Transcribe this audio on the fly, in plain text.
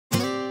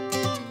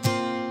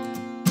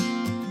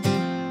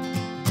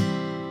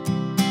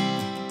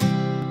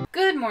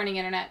Good morning,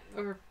 Internet,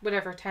 or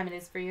whatever time it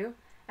is for you.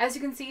 As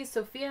you can see,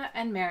 Sophia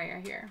and Mary are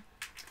here.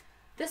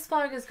 This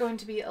vlog is going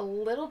to be a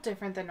little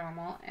different than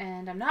normal,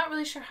 and I'm not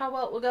really sure how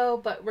well it will go,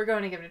 but we're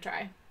going to give it a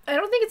try. I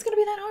don't think it's going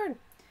to be that hard.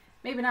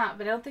 Maybe not,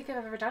 but I don't think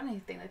I've ever done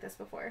anything like this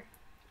before.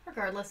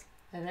 Regardless,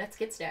 let's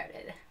get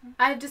started.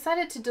 I've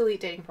decided to delete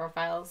dating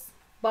profiles.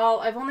 While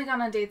I've only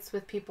gone on dates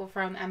with people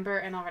from Ember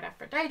and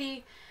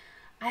AlrightAphrodite,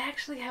 I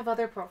actually have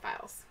other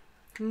profiles.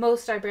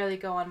 Most I barely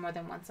go on more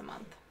than once a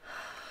month.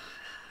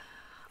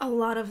 A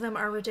lot of them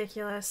are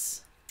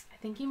ridiculous. I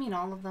think you mean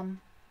all of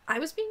them. I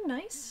was being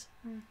nice.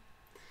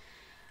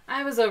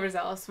 I was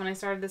overzealous when I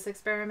started this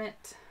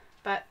experiment,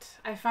 but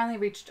I finally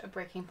reached a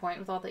breaking point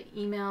with all the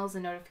emails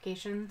and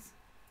notifications.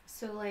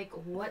 So, like,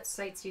 what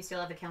sites do you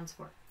still have accounts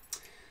for?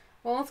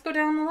 Well, let's go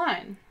down the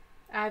line.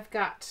 I've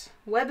got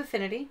Web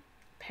Affinity,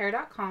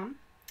 Pair.com,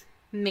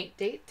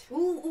 MateDate.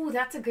 Ooh,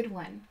 that's a good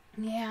one.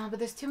 Yeah, but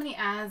there's too many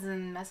ads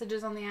and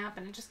messages on the app,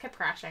 and it just kept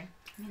crashing.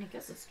 I mean, I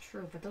guess it's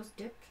true, but those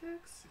dick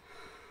pics?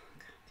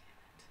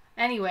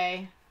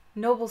 Anyway,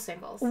 Noble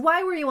Singles.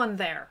 Why were you on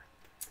there?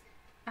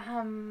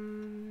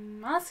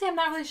 Honestly, I'm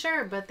not really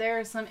sure, but there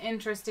are some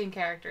interesting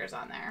characters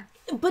on there.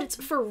 But it's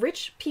for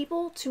rich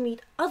people to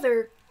meet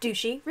other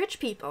douchey rich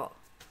people.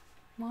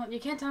 Well, you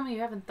can't tell me you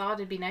haven't thought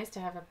it'd be nice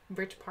to have a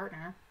rich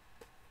partner.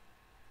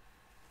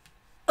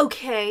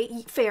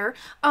 Okay, fair.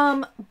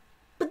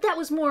 But that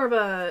was more of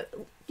a,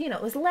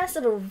 it was less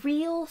of a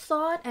real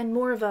thought and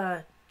more of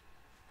a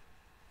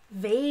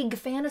vague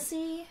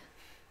fantasy.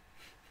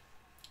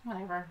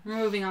 Whatever. We're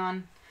moving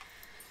on.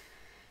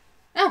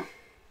 Oh,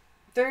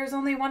 there's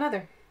only one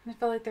other. I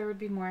felt like there would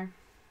be more.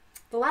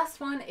 The last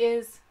one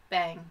is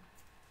Bang.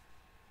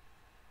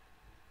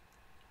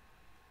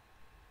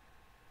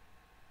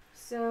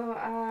 So,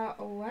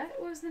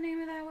 what was the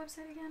name of that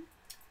website again?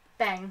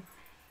 Bang.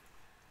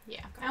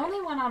 Yeah. I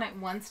only went on it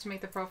once to make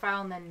the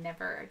profile and then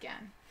never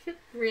again.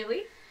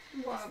 Really?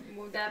 Was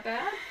that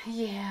bad?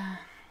 Yeah.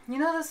 You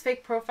know those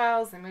fake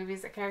profiles in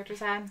movies that characters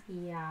had?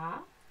 Yeah.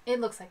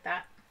 It looks like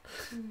that.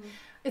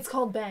 It's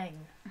called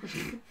Bang.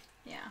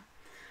 Yeah.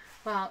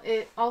 Well,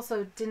 it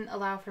also didn't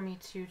allow for me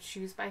to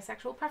choose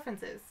bisexual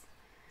preferences.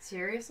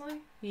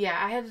 Seriously?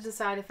 Yeah, I had to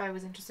decide if I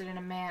was interested in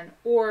a man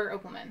or a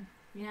woman.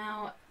 You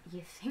know,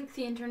 you think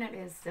the internet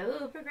is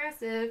so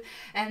progressive,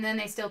 and then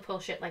they still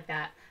pull shit like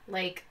that.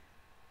 Like,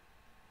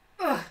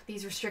 ugh,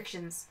 these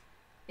restrictions.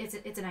 It's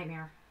a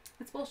nightmare.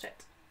 It's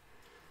bullshit.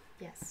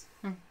 Yes.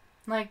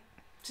 Like,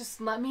 just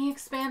let me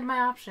expand my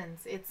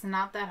options. It's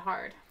not that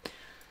hard.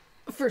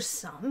 For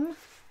some,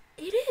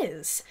 it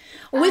is.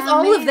 With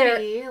all of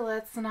their...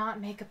 Let's not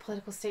make a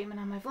political statement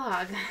on my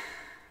vlog.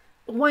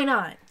 Why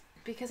not?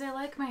 Because I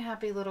like my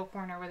happy little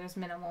corner where there's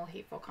minimal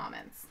hateful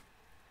comments.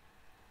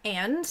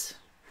 And?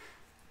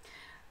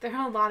 There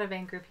are a lot of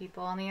angry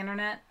people on the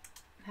internet.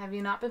 Have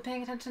you not been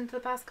paying attention to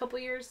the past couple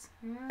years?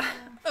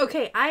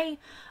 Okay, I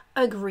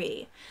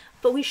agree.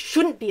 But we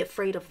shouldn't be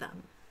afraid of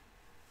them.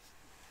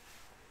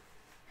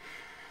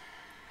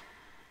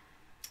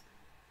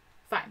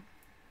 Fine.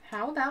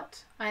 How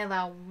about I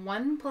allow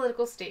one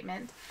political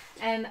statement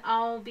and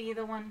I'll be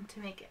the one to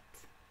make it?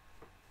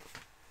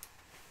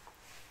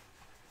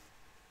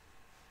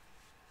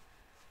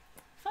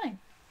 Fine.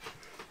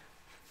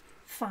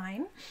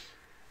 Fine.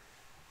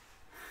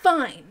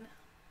 Fine.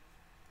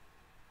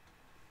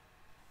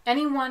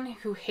 Anyone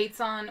who hates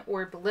on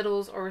or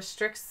belittles or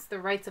restricts the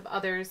rights of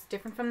others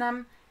different from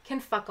them can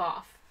fuck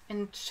off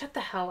and shut the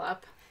hell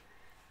up.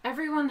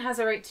 Everyone has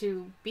a right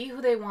to be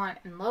who they want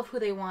and love who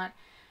they want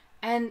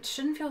and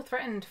shouldn't feel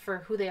threatened for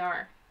who they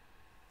are.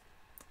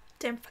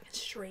 Damn fucking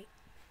straight.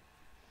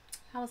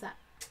 How was that?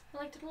 I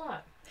liked it a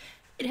lot.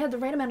 It had the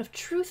right amount of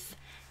truth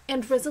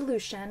and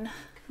resolution.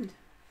 Good.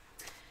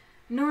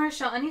 Nor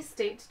shall any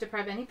state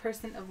deprive any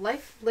person of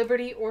life,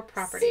 liberty, or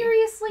property.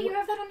 Seriously? You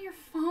have that on your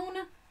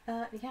phone?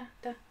 Yeah,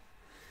 duh.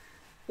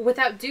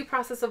 Without due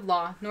process of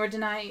law, nor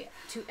deny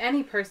to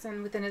any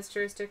person within its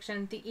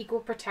jurisdiction the equal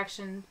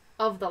protection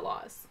of the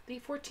laws. The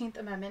 14th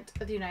Amendment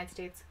of the United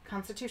States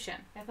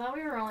Constitution. I thought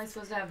we were only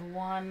supposed to have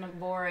one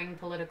boring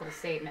political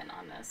statement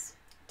on this.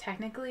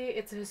 Technically,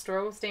 it's a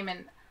historical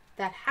statement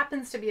that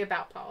happens to be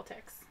about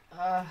politics.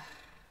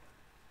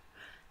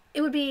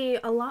 It would be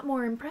a lot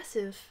more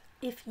impressive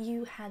if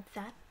you had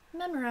that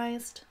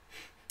memorized.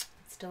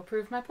 Still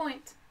proved my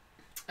point.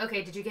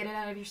 Okay, did you get it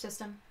out of your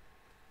system?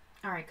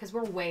 Alright, because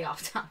we're way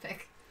off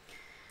topic.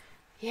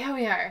 Yeah,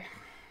 we are.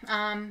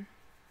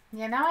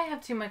 Yeah, now I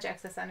have too much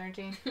excess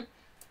energy.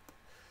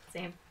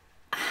 Same.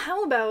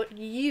 How about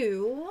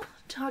you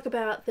talk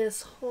about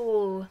this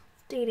whole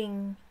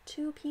dating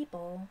two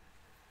people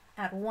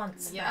at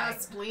once?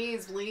 Yes,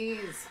 please,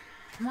 please.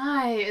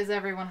 Why is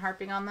everyone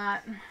harping on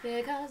that?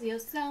 Because you're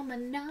so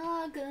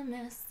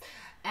monogamous.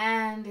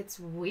 And it's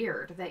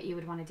weird that you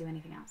would want to do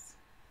anything else.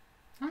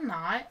 I'm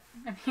not.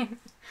 I mean,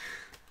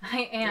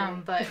 I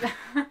am, but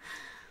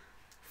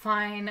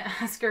fine.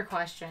 Ask your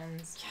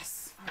questions.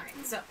 Yes.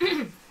 Alright, so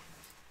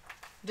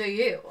do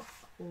you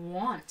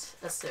want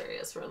a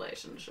serious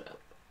relationship?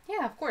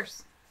 Yeah, of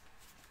course.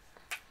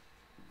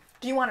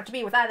 Do you want it to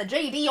be with either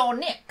JD or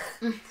Nick?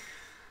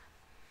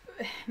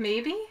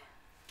 Maybe?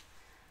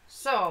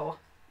 So,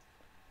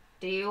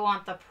 do you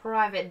want the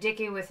private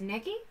dickie with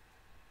Nikki?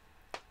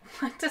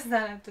 What does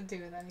that have to do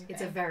with anything?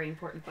 It's a very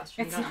important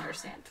question. It's You don't not.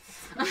 understand.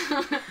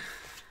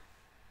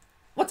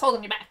 What's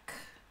holding you back?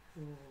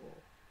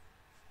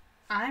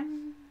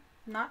 I'm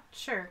not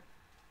sure.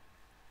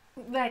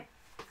 That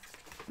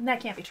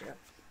can't be true.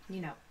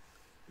 You know.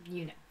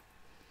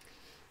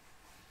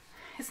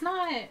 It's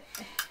not...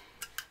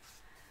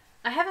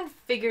 I haven't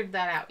figured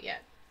that out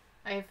yet.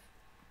 I've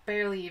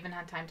barely even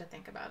had time to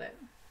think about it.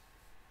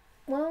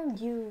 Well,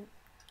 you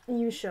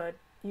should.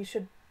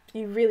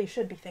 You really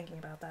should be thinking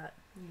about that.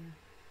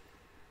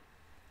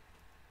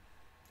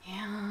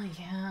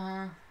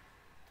 Yeah.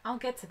 I'll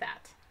get to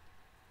that.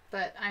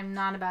 But I'm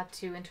not about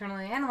to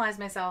internally analyze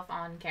myself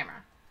on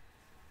camera.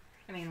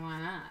 I mean, why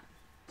not?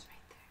 It's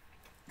right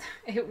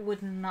there. It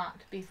would not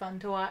be fun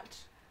to watch.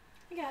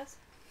 I guess.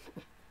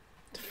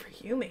 For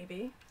you,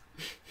 maybe.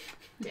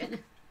 Yeah.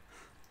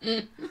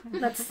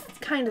 That's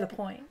kind of the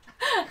point.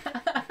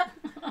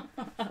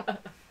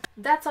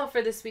 That's all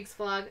for this week's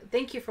vlog.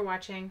 Thank you for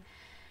watching.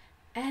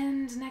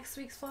 And next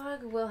week's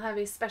vlog will have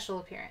a special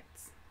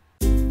appearance.